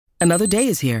Another day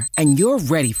is here, and you're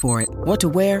ready for it. What to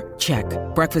wear? Check.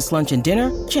 Breakfast, lunch, and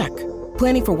dinner? Check.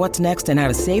 Planning for what's next and how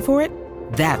to save for it?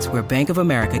 That's where Bank of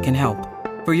America can help.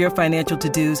 For your financial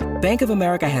to-dos, Bank of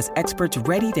America has experts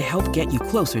ready to help get you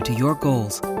closer to your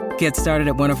goals. Get started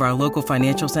at one of our local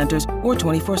financial centers or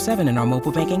 24/7 in our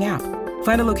mobile banking app.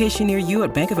 Find a location near you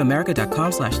at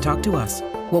bankofamerica.com/talktous.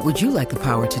 What would you like the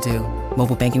power to do?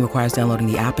 Mobile banking requires downloading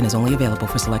the app and is only available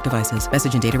for select devices.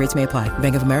 Message and data rates may apply.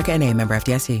 Bank of America NA, member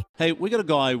FDIC. Hey, we got a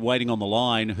guy waiting on the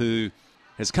line who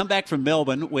has come back from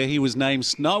Melbourne, where he was named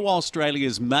Snow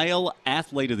Australia's Male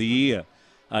Athlete of the Year.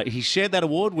 He shared that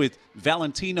award with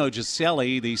Valentino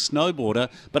Giselli, the snowboarder,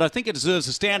 but I think it deserves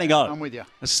a standing O. I'm with you.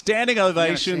 A standing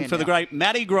ovation for the great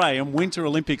Matty Graham, Winter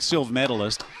Olympic silver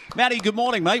medalist. Matty, good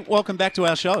morning, mate. Welcome back to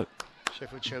our show.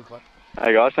 Sheffield Shield Club.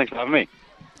 Hey, guys. Thanks for having me.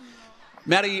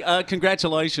 Matty,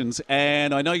 congratulations.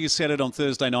 And I know you said it on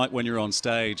Thursday night when you were on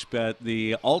stage, but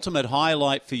the ultimate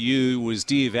highlight for you was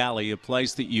Deer Valley, a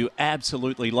place that you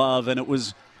absolutely love, and it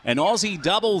was an Aussie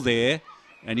double there,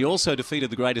 and you also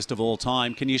defeated the greatest of all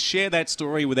time. Can you share that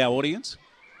story with our audience?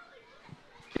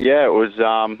 Yeah, it was.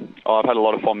 I've had a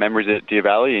lot of fond memories at Deer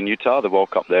Valley in Utah. The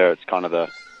World Cup there, it's kind of the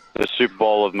Super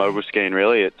Bowl of mogul skiing,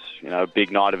 really. It's, a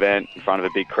big night event in front of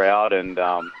a big crowd, and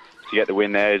to get the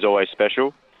win there is always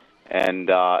special. And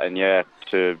yeah,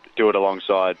 to do it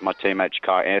alongside my teammate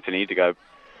Chikara Anthony to go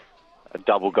a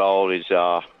double gold is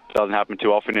doesn't happen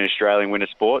too often in Australian winter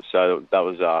sports. So that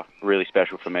was really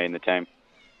special for me and the team.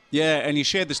 Yeah, and you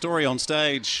shared the story on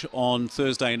stage on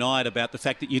Thursday night about the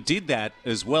fact that you did that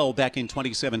as well back in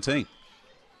 2017.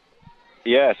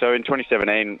 Yeah, so in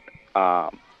 2017, I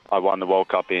won the World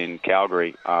Cup in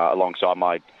Calgary alongside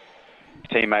my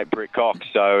teammate Britt Cox.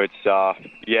 So it's to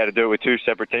do it with two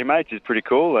separate teammates is pretty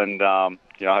cool, and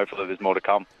hopefully there's more to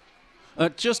come.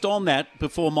 Just on that,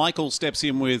 before Michael steps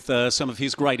in with some of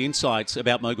his great insights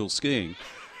about mogul skiing,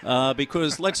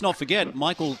 because let's not forget,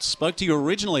 Michael spoke to you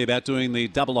originally about doing the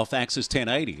double off-axis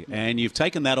 1080, and you've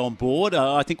taken that on board.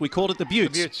 I think we called it the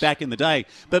Buttes back in the day.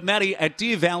 But Matty, at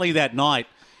Deer Valley that night,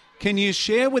 can you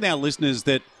share with our listeners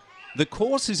that the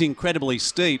course is incredibly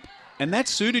steep, and that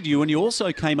suited you, and you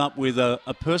also came up with a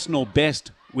personal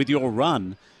best with your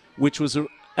run, which was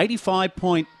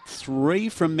 85.3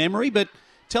 from memory. But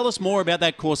tell us more about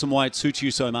that course and why it suits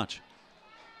you so much.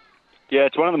 Yeah,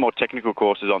 it's one of the more technical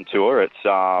courses on tour. It's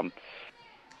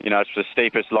it's the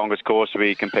steepest, longest course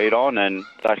we compete on, and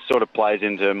that sort of plays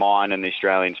into mine and the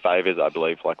Australians' favours, I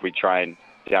believe. Like, we train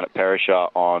down at Perisher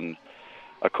on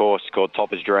a course called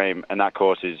Topper's Dream, and that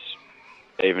course is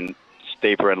even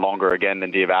steeper and longer again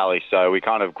than Deer Valley. So we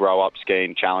kind of grow up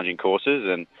skiing challenging courses,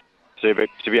 and to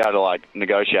be able to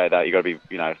negotiate that, you got to be,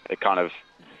 it kind of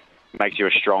makes you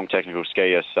a strong technical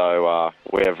skier. So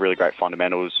we have really great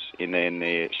fundamentals in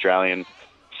the Australian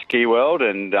ski world,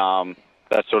 and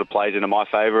that sort of plays into my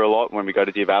favour a lot when we go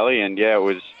to Deer Valley. And yeah,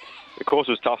 the course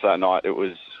was tough that night. It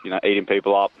was eating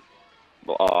people up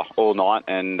all night,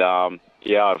 and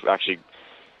I've actually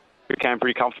became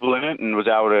pretty comfortable in it and was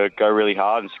able to go really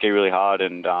hard and ski really hard,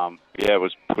 and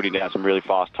was putting down some really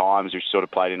fast times, which sort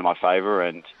of played into my favour.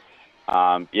 And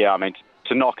to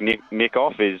knock Mick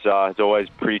off is always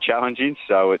pretty challenging,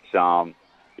 so it's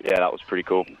that was pretty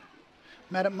cool.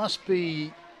 Matt, it must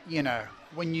be,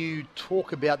 when you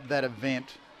talk about that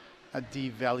event at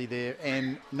Deer Valley there,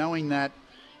 and knowing that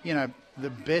the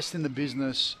best in the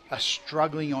business are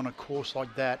struggling on a course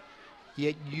like that,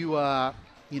 yet you are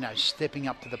stepping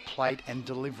up to the plate and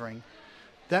delivering,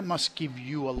 that must give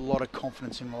you a lot of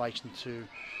confidence in relation to,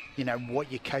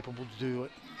 what you're capable to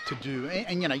do.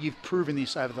 And you've proven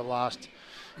this over the last,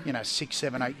 6,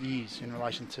 7, 8 years in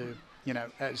relation to,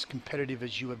 as competitive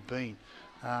as you have been.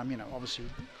 Obviously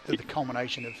the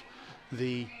culmination of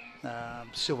the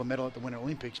silver medal at the Winter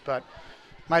Olympics. But,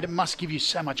 mate, it must give you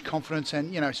so much confidence,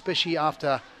 and, especially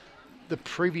after the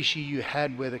previous year you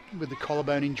had with the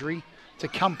collarbone injury, to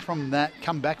come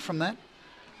back from that,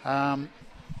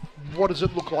 what does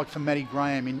it look like for Matty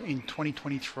Graham in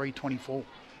 2023-24?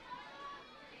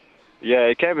 Yeah,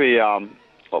 it can be,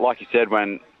 like you said,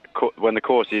 when the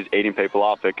course is eating people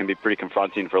up, it can be pretty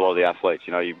confronting for a lot of the athletes.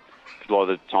 A lot of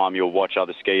the time you'll watch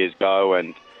other skiers go,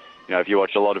 and if you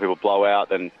watch a lot of people blow out,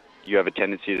 then you have a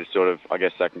tendency to sort of, I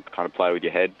guess that can kind of play with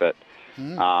your head. But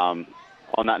on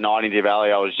that night in Deer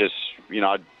Valley, I was just,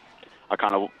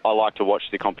 I like to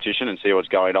watch the competition and see what's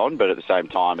going on, but at the same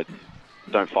time, I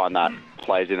don't find that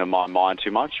plays into my mind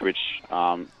too much, which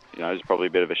is probably a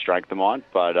bit of a strength of mine.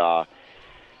 But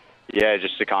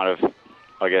just to kind of,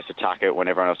 I guess, attack it when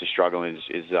everyone else is struggling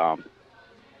is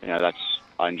that's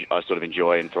I sort of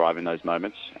enjoy and thrive in those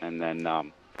moments. And then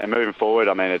and moving forward,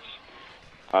 I mean,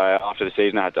 After the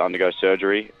season, I had to undergo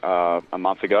surgery a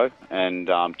month ago, and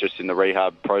just in the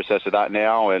rehab process of that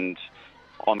now, and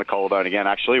on the collarbone again,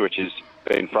 actually, which has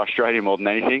been frustrating more than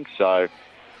anything. So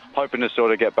hoping to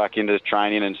sort of get back into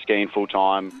training and skiing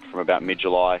full-time from about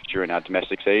mid-July during our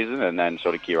domestic season, and then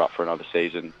sort of gear up for another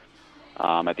season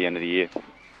at the end of the year.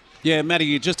 Yeah, Matty,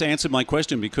 you just answered my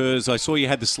question because I saw you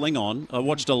had the sling on. I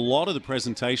watched a lot of the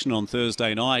presentation on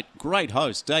Thursday night. Great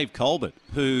host, Dave Colbert,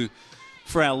 who,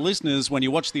 for our listeners, when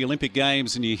you watch the Olympic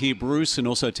Games and you hear Bruce and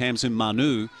also Tamsin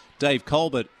Manu, Dave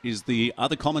Colbert is the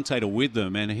other commentator with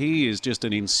them, and he is just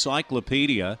an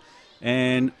encyclopedia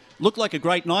and looked like a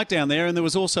great night down there. And there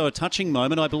was also a touching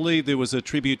moment. I believe there was a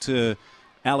tribute to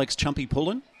Alex Chumpy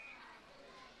Pullen.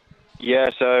 Yeah,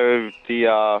 so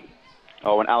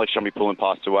when Alex Chumpy Pullen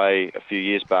passed away a few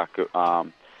years back, it's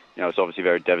obviously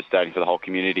very devastating for the whole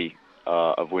community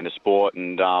of winter sport.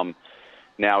 And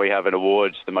now we have an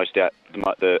award, the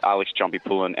Alex Chumpy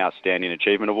Pullen Outstanding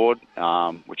Achievement Award,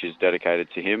 which is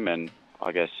dedicated to him and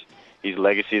I guess his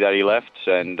legacy that he left.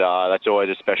 And that's always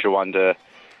a special one to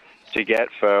get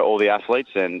for all the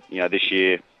athletes. And this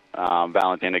year,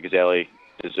 Valentina Gazzelli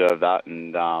deserved that.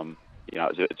 And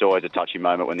it's always a touching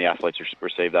moment when the athletes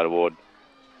receive that award.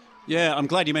 Yeah, I'm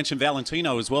glad you mentioned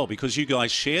Valentino as well because you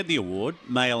guys shared the award,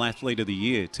 Male Athlete of the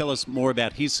Year. Tell us more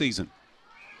about his season.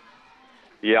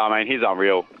 Yeah, I mean, he's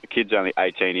unreal. The kid's only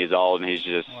 18 years old and he's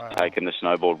just taken the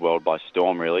snowboard world by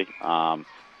storm, really.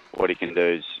 What he can do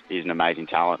is he's an amazing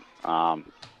talent. I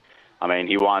mean,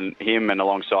 he won him and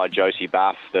alongside Josie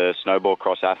Baff, the snowboard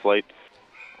cross athlete.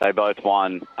 They both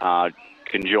won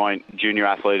conjoint Junior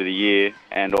Athlete of the Year,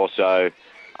 and also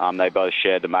they both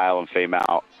shared the male and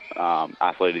female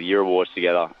Athlete of the Year awards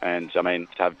together. And I mean,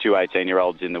 to have two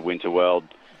 18-year-olds in the winter world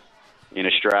in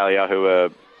Australia who are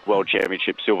World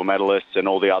Championship silver medalists and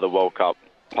all the other World Cup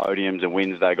podiums and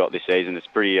wins they got this season, it's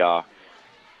pretty, I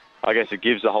guess it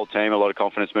gives the whole team a lot of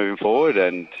confidence moving forward.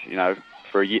 And,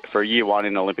 for a year one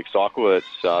in the Olympic cycle, it's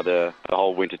the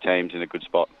whole winter team's in a good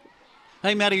spot.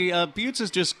 Hey, Matty, Butts has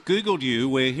just Googled you.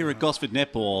 We're here at Gosford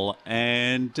Netball,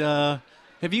 and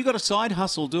have you got a side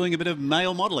hustle doing a bit of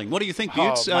male modelling? What do you think,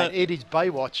 Butts? Mate, it is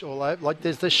Baywatch all over. Like,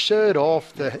 there's the shirt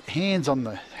off, the hands on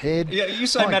the head. Yeah, you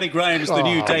say Matty Graham's the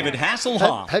new David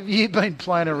Hasselhoff. Have you been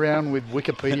playing around with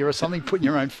Wikipedia or something, putting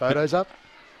your own photos up?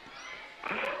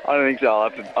 I don't think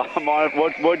so.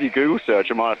 What do you Google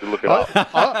search? I might have to look it up.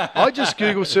 I just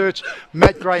Google search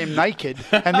Matt Graham naked,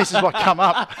 and this is what come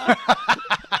up.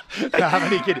 No, I'm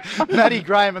only kidding. Matty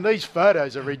Graham, and these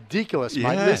photos are ridiculous, mate.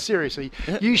 Yeah. Seriously,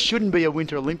 you shouldn't be a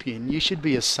Winter Olympian. You should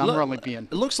be a Summer Olympian.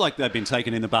 It looks like they've been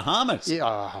taken in the Bahamas. Yeah,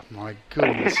 oh, my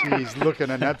goodness. He's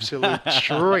looking an absolute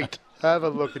treat. Have a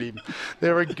look at him.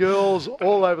 There are girls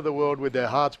all over the world with their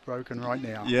hearts broken right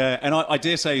now. Yeah, and I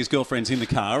dare say his girlfriend's in the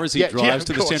car as he drives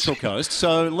to the Central Coast.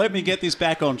 So let me get this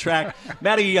back on track.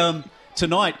 Matty,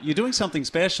 tonight you're doing something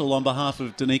special on behalf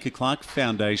of Danica Clark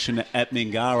Foundation at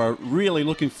Mingara. Really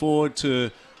looking forward to,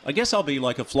 I guess I'll be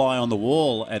like a fly on the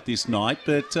wall at this night,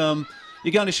 but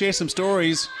you're going to share some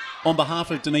stories on behalf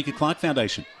of Danica Clark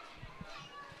Foundation.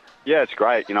 Yeah, it's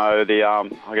great. I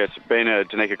guess being a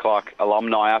Danica Clark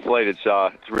alumni athlete, it's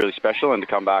really special, and to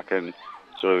come back and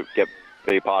sort of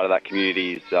be a part of that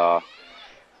community is, I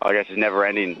guess, it's never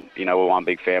ending. We're one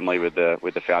big family with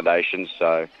the foundation,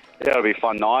 so yeah, it'll be a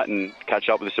fun night and catch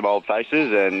up with some old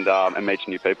faces and meet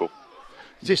some new people.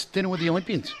 Is this dinner with the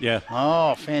Olympians? Yeah.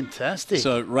 Oh, fantastic.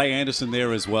 So Ray Anderson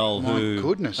there as well,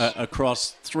 goodness.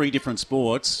 Across 3 different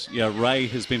sports. Ray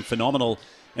has been phenomenal.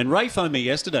 And Ray phoned me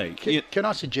yesterday. Can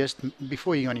I suggest,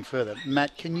 before you go any further,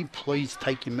 Matt, can you please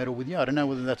take your medal with you? I don't know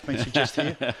whether that's been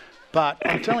suggested here. But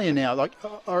I'm telling you now, like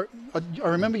I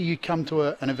remember you come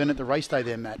to an event at the race day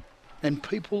there, Matt, and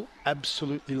people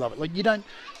absolutely love it. Like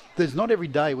there's not every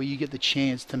day where you get the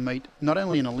chance to meet not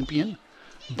only an Olympian,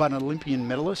 but an Olympian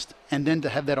medalist, and then to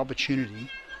have that opportunity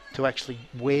to actually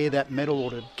wear that medal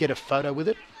or to get a photo with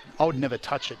it. I would never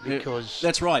touch it because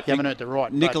that's right. You haven't earned the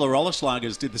right. Nicola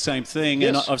Rollerslagers did the same thing, yes.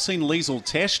 And I've seen Liesl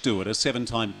Tesch do it, a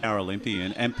 7-time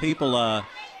Paralympian, and people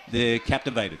they're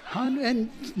captivated. And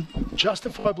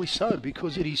justifiably so,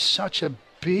 because it is such a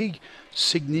big,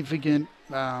 significant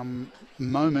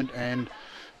moment and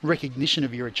recognition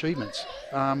of your achievements.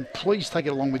 Please take it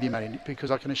along with you, Matty,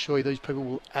 because I can assure you these people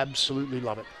will absolutely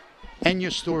love it. And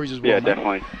your stories as well. Yeah, mate.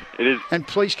 Definitely. It is. And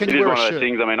please, can you wear a shirt?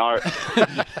 It is one of those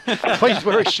things. Please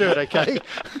wear a shirt, okay?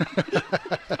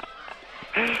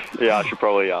 Yeah, I should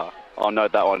probably. I'll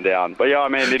note that one down. But yeah, I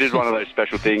mean, it is one of those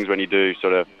special things when you do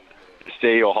sort of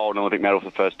see or hold an Olympic medal for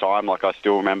the first time. Like I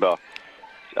still remember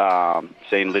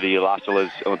seeing Lydia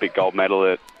Lassala's Olympic gold medal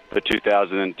at the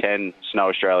 2010 Snow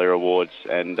Australia Awards,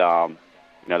 and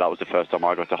that was the first time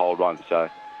I got to hold one. So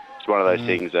it's one of those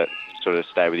things that sort of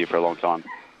stay with you for a long time.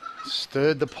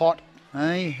 Stirred the pot,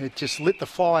 eh? It just lit the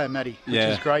fire, Matty, which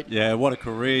is great. Yeah, what a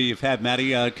career you've had,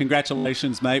 Matty.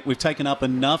 Congratulations, mate. We've taken up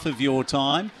enough of your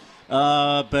time.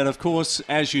 But, of course,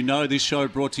 as you know, this show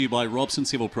brought to you by Robson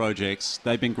Civil Projects.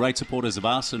 They've been great supporters of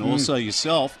us and also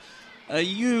yourself. Are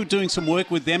you doing some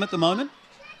work with them at the moment?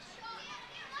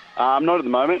 Not at the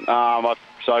moment.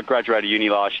 So I graduated uni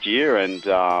last year, and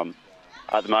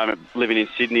at the moment, living in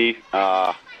Sydney,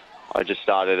 I just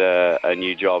started a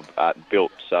new job at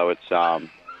Built. So it's gone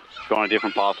a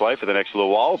different pathway for the next little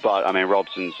while. But, I mean,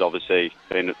 Robson's obviously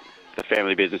been the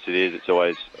family business it is. It's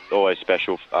always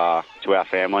special to our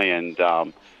family, and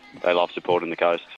they love supporting the coast.